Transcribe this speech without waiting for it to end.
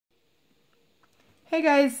Hey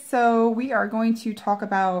guys, so we are going to talk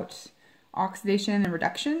about oxidation and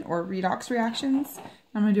reduction, or redox reactions.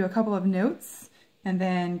 I'm going to do a couple of notes and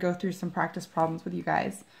then go through some practice problems with you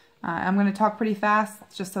guys. I'm going to talk pretty fast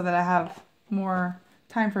just so that I have more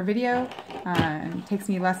time for video and it takes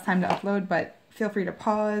me less time to upload, but feel free to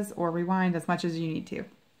pause or rewind as much as you need to.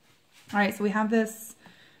 Alright, so we have this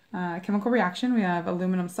chemical reaction. We have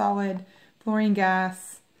aluminum solid, fluorine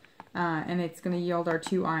gas, and it's going to yield our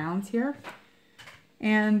two ions here.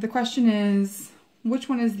 And the question is, which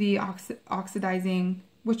one is the oxidizing,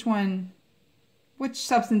 which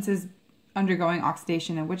substance is undergoing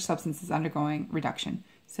oxidation and which substance is undergoing reduction?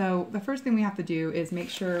 So the first thing we have to do is make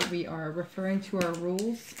sure we are referring to our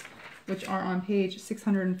rules, which are on page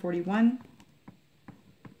 641.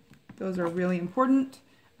 Those are really important.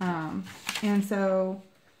 And so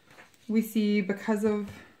we see, because of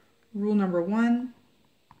rule number 1,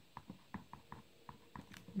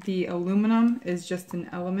 the aluminum is just an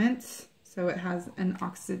element, so it has an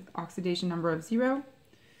oxidation number of 0.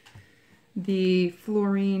 The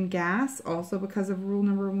fluorine gas, also because of rule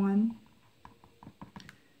number 1,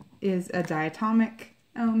 is a diatomic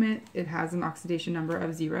element. It has an oxidation number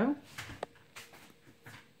of 0.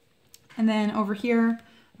 And then over here,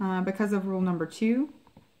 because of rule number 2,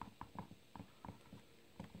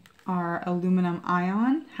 our aluminum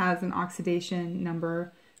ion has an oxidation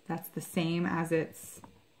number that's the same as its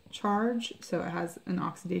charge, so it has an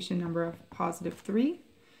oxidation number of +3.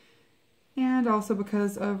 And also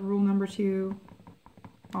because of rule number 2,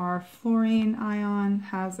 our fluorine ion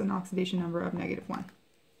has an oxidation number of -1.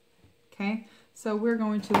 Okay, so we're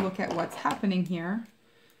going to look at what's happening here,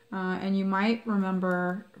 and you might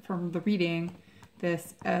remember from the reading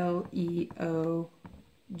this LEOGER.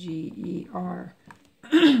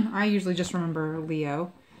 I usually just remember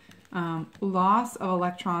Leo. Loss of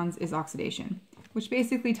electrons is oxidation, which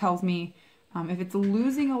basically tells me if it's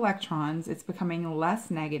losing electrons, it's becoming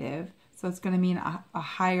less negative, so it's going to mean a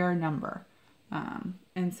higher number.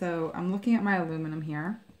 And so I'm looking at my aluminum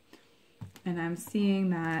here, and I'm seeing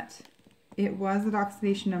that it was an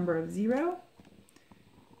oxidation number of 0.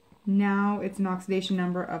 Now it's an oxidation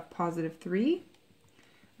number of +3,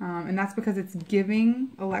 and that's because it's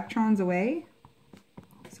giving electrons away.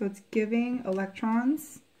 So it's giving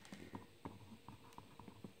electrons.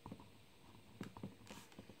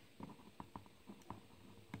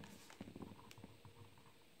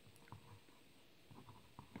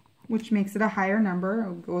 Which makes it a higher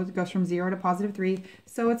number. It goes from 0 to +3,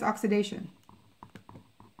 so it's oxidation.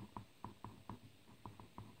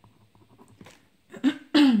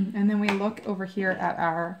 And then we look over here at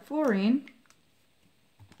our fluorine,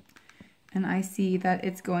 and I see that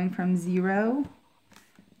it's going from 0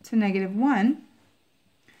 to -1.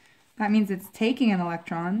 That means it's taking an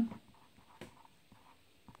electron.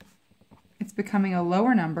 It's becoming a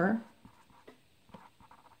lower number.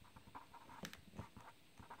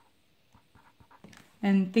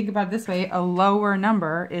 And think about it this way, a lower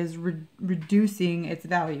number is reducing its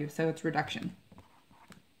value, so it's reduction.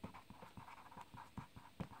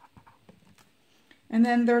 And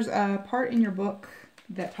then there's a part in your book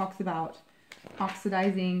that talks about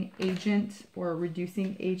oxidizing agent or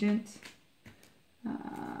reducing agent.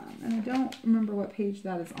 And I don't remember what page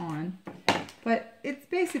that is on, but it's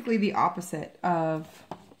basically the opposite of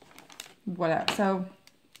whatever. So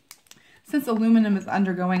since aluminum is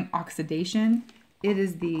undergoing oxidation, it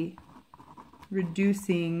is the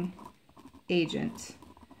reducing agent,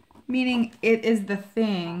 meaning it is the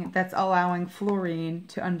thing that's allowing fluorine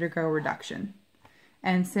to undergo reduction.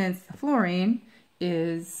 And since fluorine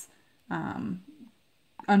is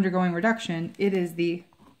undergoing reduction, it is the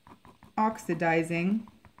oxidizing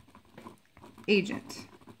agent.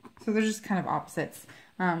 So they're just kind of opposites.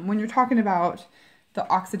 When you're talking about the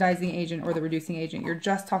oxidizing agent or the reducing agent, you're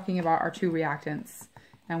just talking about our two reactants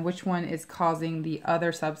and which one is causing the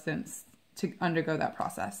other substance to undergo that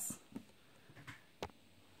process.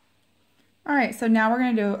 All right, so now we're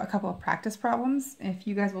going to do a couple of practice problems. If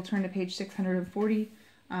you guys will turn to page 640,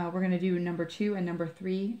 we're going to do number 2 and number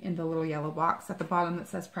 3 in the little yellow box at the bottom that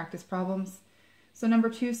says practice problems. So number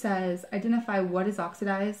 2 says, identify what is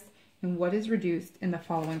oxidized and what is reduced in the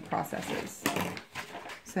following processes.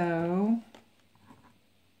 So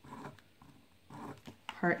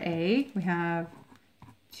part A, we have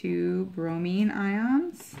 2 bromine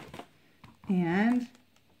ions and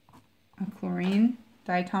a chlorine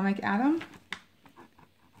diatomic atom,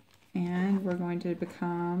 and we're going to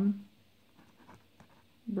become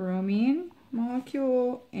bromine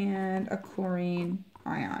molecule and a chlorine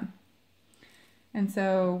ion. And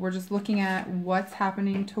so we're just looking at what's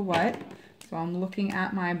happening to what. So I'm looking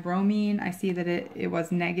at my bromine. I see that it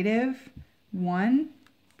was negative 1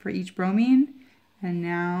 for each bromine, and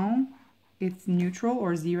now it's neutral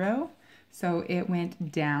or 0. So it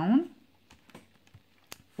went down,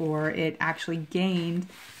 or it actually gained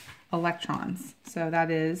electrons. So that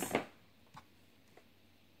is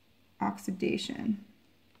oxidation.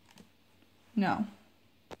 No,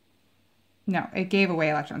 it gave away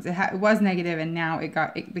electrons. It was negative, and now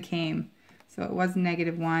it became, so it was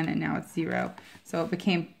 -1 and now it's 0. So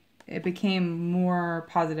it became more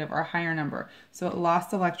positive or a higher number. So it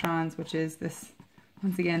lost electrons, which is this,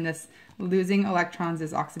 once again, this losing electrons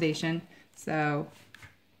is oxidation. So,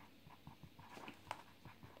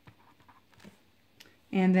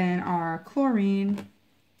 and then our chlorine,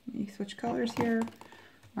 let me switch colors here.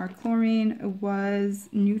 Our chlorine was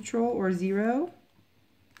neutral or 0,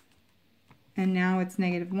 and now it's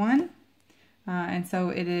 -1. And so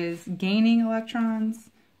it is gaining electrons,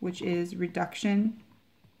 which is reduction,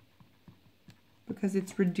 because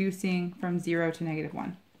it's reducing from 0 to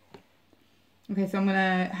 -1. Okay, so I'm going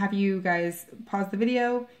to have you guys pause the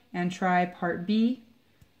video and try part B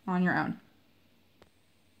on your own.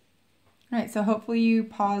 All right, so hopefully you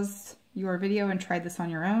paused your video and tried this on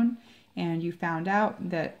your own, and you found out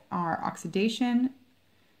that our oxidation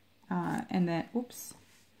and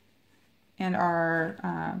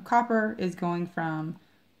our copper is going from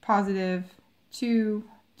 +2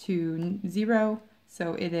 to 0.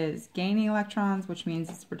 So it is gaining electrons, which means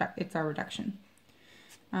it's our reduction.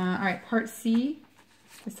 All right, part C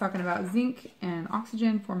is talking about zinc and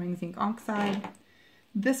oxygen forming zinc oxide.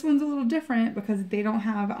 This one's a little different because they don't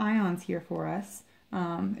have ions here for us.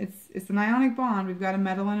 It's an ionic bond. We've got a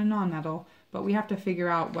metal and a non-metal, but we have to figure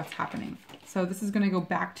out what's happening. So this is going to go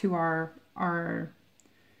back to our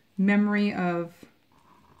memory of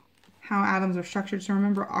how atoms are structured. So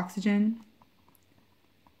remember, oxygen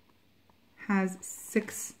has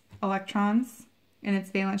 6 electrons in its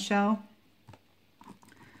valence shell.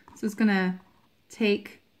 So it's going to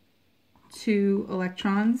take 2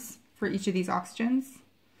 electrons for each of these oxygens.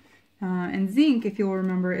 And zinc, if you'll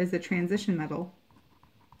remember, is a transition metal.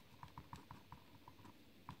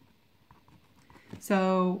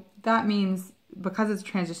 So that means, because it's a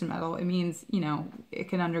transition metal, it means, you know, it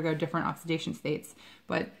can undergo different oxidation states,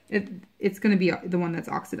 but it's going to be the one that's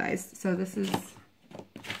oxidized. So this is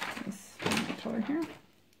this color here.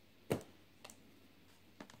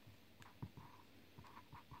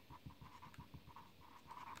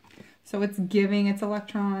 So it's giving its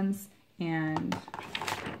electrons, and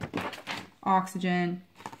oxygen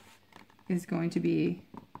is going to be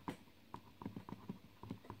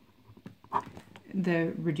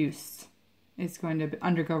the reduced. It's going to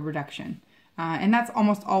undergo reduction. And that's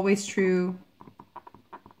almost always true,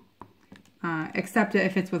 except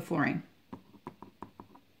if it's with fluorine.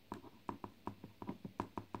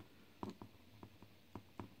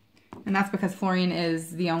 And that's because fluorine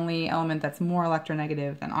is the only element that's more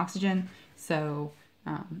electronegative than oxygen. So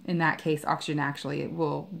in that case, oxygen actually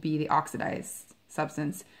will be the oxidized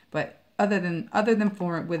substance. But other than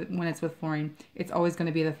fluorine, when it's with fluorine, it's always going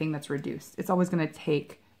to be the thing that's reduced. It's always going to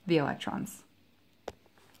take the electrons.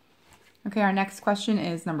 Okay, our next question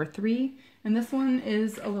is number 3. And this one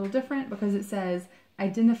is a little different because it says,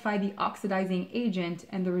 identify the oxidizing agent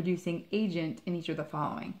and the reducing agent in each of the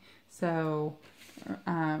following. So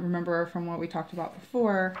remember from what we talked about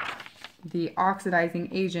before, the oxidizing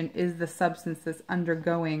agent is the substance that's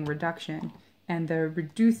undergoing reduction, and the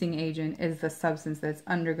reducing agent is the substance that's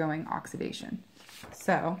undergoing oxidation.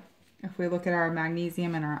 So if we look at our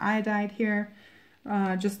magnesium and our iodide here,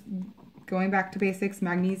 just going back to basics,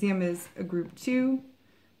 magnesium is a group 2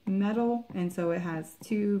 metal, and so it has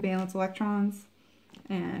 2 valence electrons,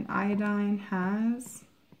 and iodine has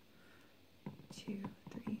 2,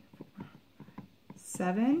 3, 4, 5,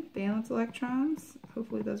 7 valence electrons.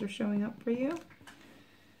 Hopefully those are showing up for you.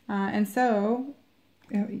 And so,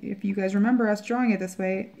 if you guys remember us drawing it this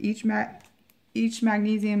way, each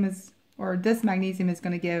magnesium is, or this magnesium is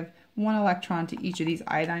going to give 1 electron to each of these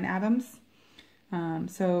iodine atoms.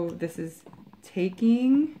 So this is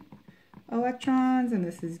taking electrons, and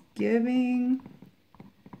this is giving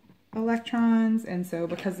electrons. And so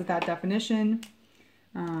because of that definition,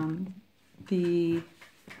 the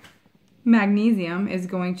magnesium is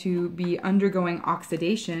going to be undergoing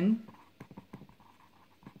oxidation,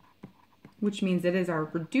 which means it is our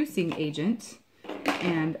reducing agent,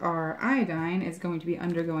 and our iodine is going to be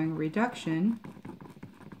undergoing reduction,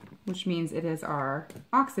 which means it is our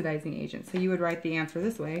oxidizing agent. So you would write the answer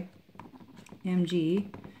this way. Mg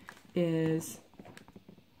is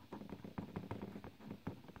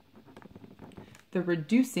the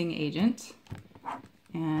reducing agent,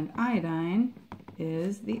 and iodine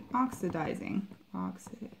is the oxidizing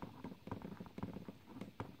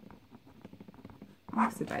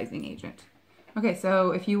oxidizing agent. Okay,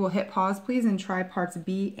 so if you will hit pause, please, and try parts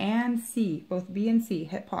B and C. Both B and C.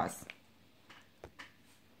 Hit pause.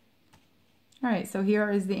 All right, so here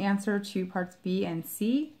is the answer to parts B and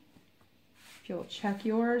C. If you'll check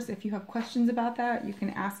yours, if you have questions about that, you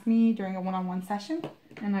can ask me during a one-on-one session,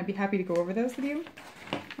 and I'd be happy to go over those with you.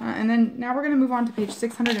 And then now we're going to move on to page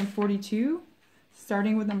 642,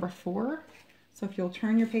 starting with number 4. So if you'll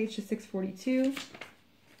turn your page to 642,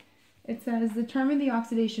 it says, determine the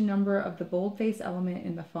oxidation number of the boldface element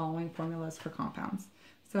in the following formulas for compounds.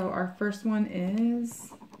 So our first one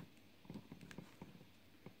is,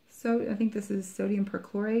 I think this is sodium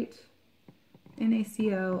perchlorate,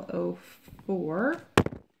 NaClO4.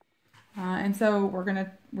 And so we're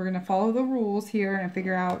gonna follow the rules here and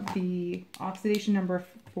figure out the oxidation number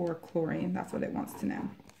for chlorine. That's what it wants to know.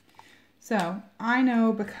 So I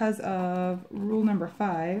know because of rule number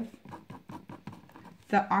 5,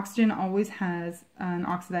 that oxygen always has an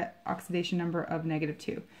oxidation number of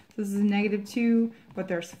 -2. So this is -2, but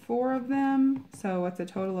there's 4 of them, so it's a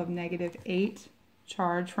total of -8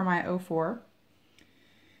 charge for my O4.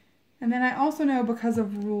 And then I also know because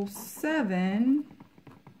of rule 7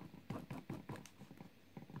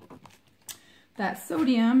 that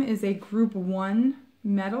sodium is a group 1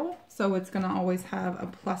 metal, so it's going to always have a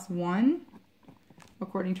 +1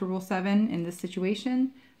 according to rule 7 in this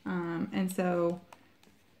situation. And so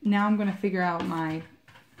now I'm going to figure out my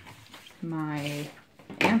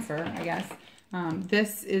answer, I guess.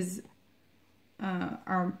 This is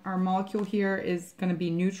our molecule here is going to be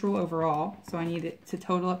neutral overall, so I need it to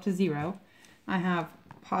total up to 0. I have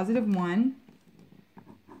 +1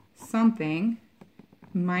 something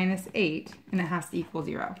 -8, and it has to equal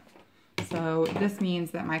 0. So this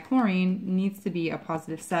means that my chlorine needs to be a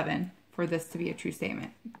 +7 for this to be a true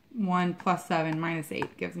statement. 1 + 7 -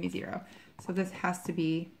 8 gives me 0. So this has to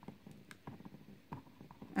be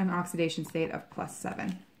an oxidation state of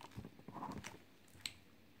 +7.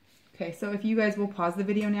 Okay, so if you guys will pause the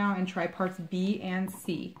video now and try parts B and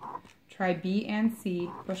C. Try B and C,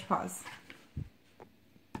 push pause.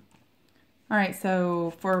 All right, so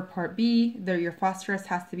for part B, your phosphorus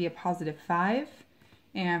has to be a +5,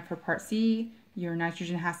 and for part C, your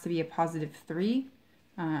nitrogen has to be a +3.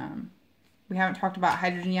 We haven't talked about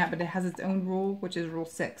hydrogen yet, but it has its own rule, which is rule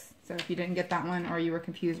 6. So if you didn't get that one or you were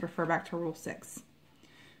confused, refer back to rule 6.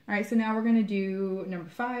 All right, so now we're going to do number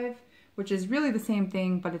 5, which is really the same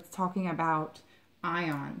thing, but it's talking about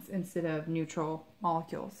ions instead of neutral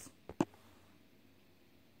molecules.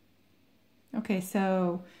 Okay,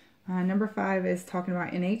 so number 5 is talking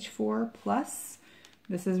about NH4+.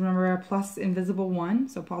 This is, remember, a plus invisible 1,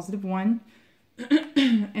 so +1.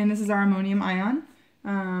 And this is our ammonium ion.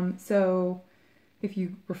 So if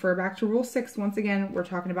you refer back to rule 6, once again, we're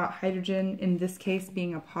talking about hydrogen, in this case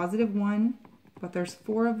being a +1, but there's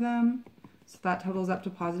 4 of them, so that totals up to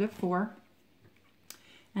 +4.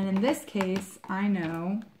 And in this case, I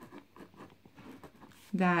know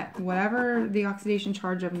that whatever the oxidation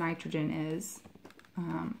charge of nitrogen is,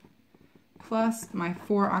 plus my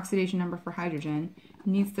 4 oxidation number for hydrogen,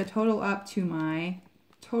 needs to total up to my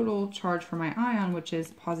total charge for my ion, which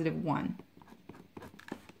is +1.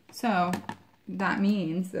 So that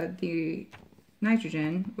means that the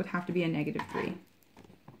nitrogen would have to be a -3.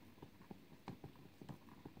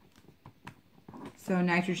 So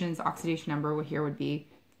nitrogen's oxidation number here would be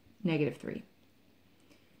 -3.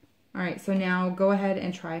 All right, so now go ahead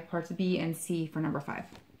and try parts B and C for number 5.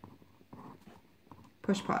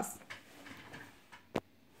 Push pause.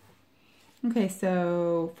 Okay,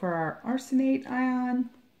 so for our arsenate ion,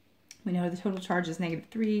 we know the total charge is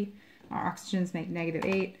 -3. Our oxygens make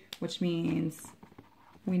 -8, which means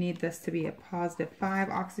we need this to be a +5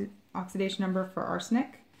 oxidation number for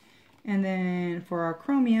arsenic. And then for our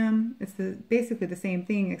chromium, it's basically the same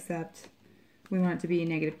thing, except we want it to be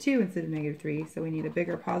 -2 instead of -3, so we need a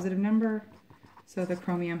bigger positive number. So the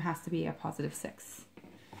chromium has to be a +6.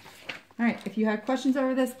 All right, if you have questions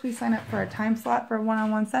over this, please sign up for a time slot for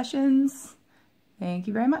one-on-one sessions. Thank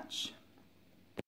you very much.